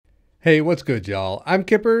Hey, what's good, y'all? I'm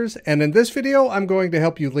Kippers, and in this video, I'm going to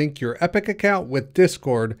help you link your Epic account with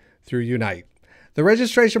Discord through Yunite. The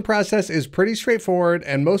registration process is pretty straightforward,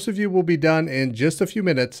 and most of you will be done in just a few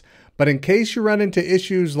minutes, but in case you run into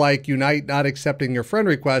issues like Yunite not accepting your friend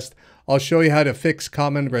request, I'll show you how to fix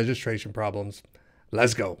common registration problems.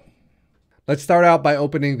 Let's go. Let's start out by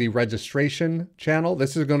opening the registration channel.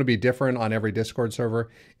 This is going to be different on every Discord server.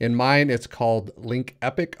 In mine, it's called Link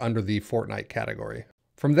Epic under the Fortnite category.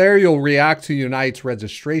 From there, you'll react to Yunite's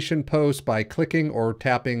registration post by clicking or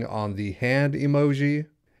tapping on the hand emoji,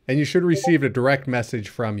 and you should receive a direct message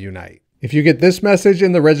from Yunite. If you get this message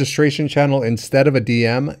in the registration channel instead of a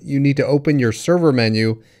DM, you need to open your server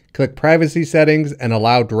menu, click privacy settings, and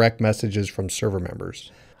allow direct messages from server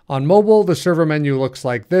members. On mobile, the server menu looks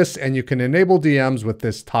like this, and you can enable DMs with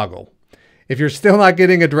this toggle. If you're still not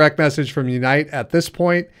getting a direct message from Yunite at this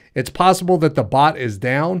point, it's possible that the bot is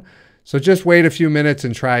down, so just wait a few minutes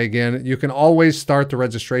and try again. You can always start the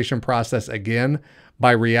registration process again by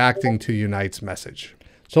reacting to Yunite's message.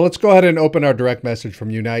 So let's go ahead and open our direct message from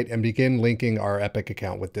Yunite and begin linking our Epic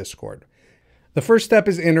account with Discord. The first step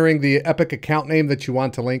is entering the Epic account name that you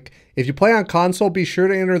want to link. If you play on console, be sure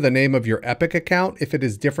to enter the name of your Epic account if it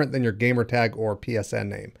is different than your gamertag or PSN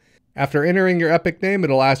name. After entering your Epic name,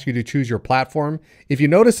 it'll ask you to choose your platform. If you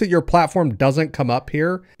notice that your platform doesn't come up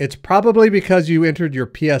here, it's probably because you entered your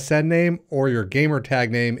PSN name or your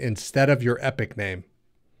gamertag name instead of your Epic name.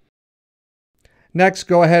 Next,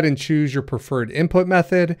 go ahead and choose your preferred input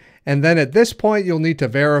method, and then at this point, you'll need to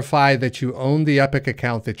verify that you own the Epic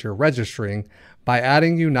account that you're registering by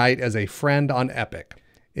adding Yunite as a friend on Epic.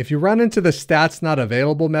 If you run into the stats not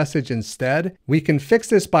available message instead, we can fix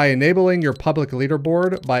this by enabling your public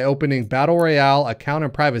leaderboard by opening Battle Royale account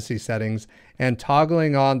and privacy settings and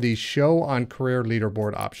toggling on the Show on Career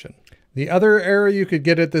Leaderboard option. The other error you could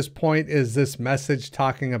get at this point is this message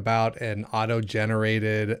talking about an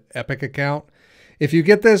auto-generated Epic account. If you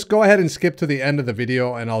get this, go ahead and skip to the end of the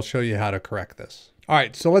video and I'll show you how to correct this. All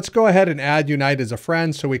right, so let's go ahead and add Yunite as a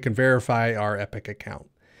friend so we can verify our Epic account.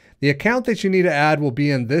 The account that you need to add will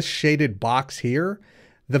be in this shaded box here.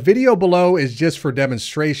 The video below is just for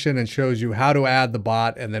demonstration and shows you how to add the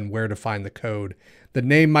bot and then where to find the code. The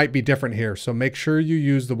name might be different here, so make sure you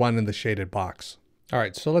use the one in the shaded box. All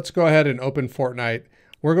right, so let's go ahead and open Fortnite.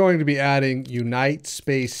 We're going to be adding Yunite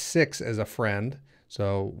space 6 as a friend.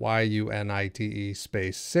 So YUNITE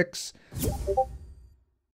space 6.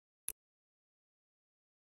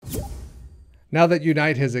 Now that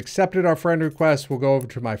Yunite has accepted our friend request, we'll go over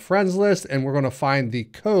to my friends list and we're going to find the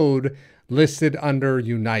code listed under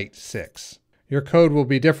Yunite 6. Your code will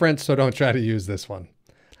be different, so don't try to use this one.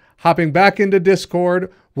 Hopping back into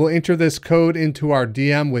Discord, we'll enter this code into our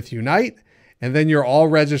DM with Yunite, and then you're all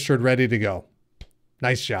registered, ready to go.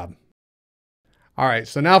 Nice job. All right,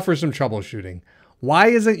 so now for some troubleshooting. Why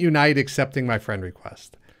isn't Yunite accepting my friend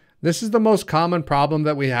request? This is the most common problem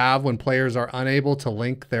that we have when players are unable to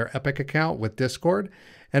link their Epic account with Discord,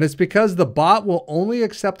 and it's because the bot will only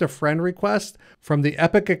accept a friend request from the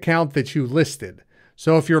Epic account that you listed.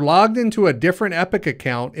 So if you're logged into a different Epic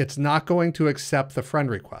account, it's not going to accept the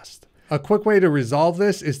friend request. A quick way to resolve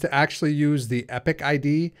this is to actually use the Epic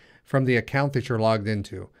ID from the account that you're logged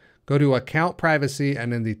into. Go to Account Privacy,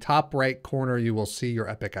 and in the top right corner, you will see your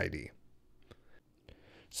Epic ID.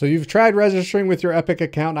 So you've tried registering with your Epic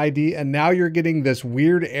account ID, and now you're getting this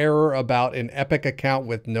weird error about an Epic account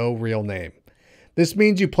with no real name. This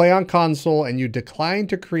means you play on console and you declined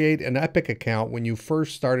to create an Epic account when you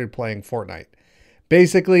first started playing Fortnite.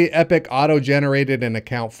 Basically, Epic auto-generated an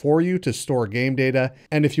account for you to store game data,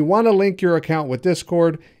 and if you want to link your account with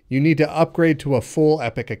Discord, you need to upgrade to a full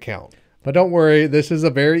Epic account. But don't worry, this is a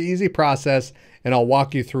very easy process, and I'll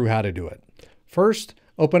walk you through how to do it. First,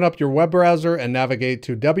 open up your web browser and navigate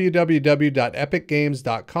to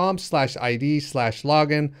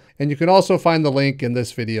www.epicgames.com/id/login, and you can also find the link in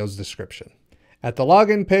this video's description. At the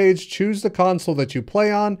login page, choose the console that you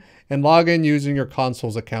play on and log in using your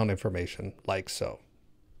console's account information, like so.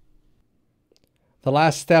 The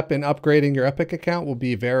last step in upgrading your Epic account will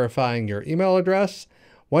be verifying your email address.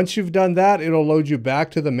 Once you've done that, it'll load you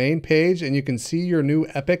back to the main page and you can see your new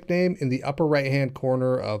Epic name in the upper right-hand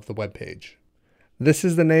corner of the web page. This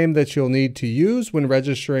is the name that you'll need to use when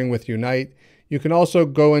registering with Yunite. You can also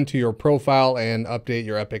go into your profile and update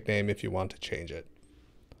your Epic name if you want to change it.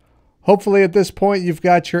 Hopefully at this point you've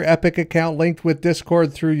got your Epic account linked with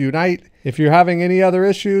Discord through Yunite. If you're having any other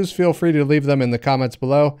issues, feel free to leave them in the comments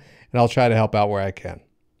below and I'll try to help out where I can.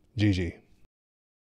 GG.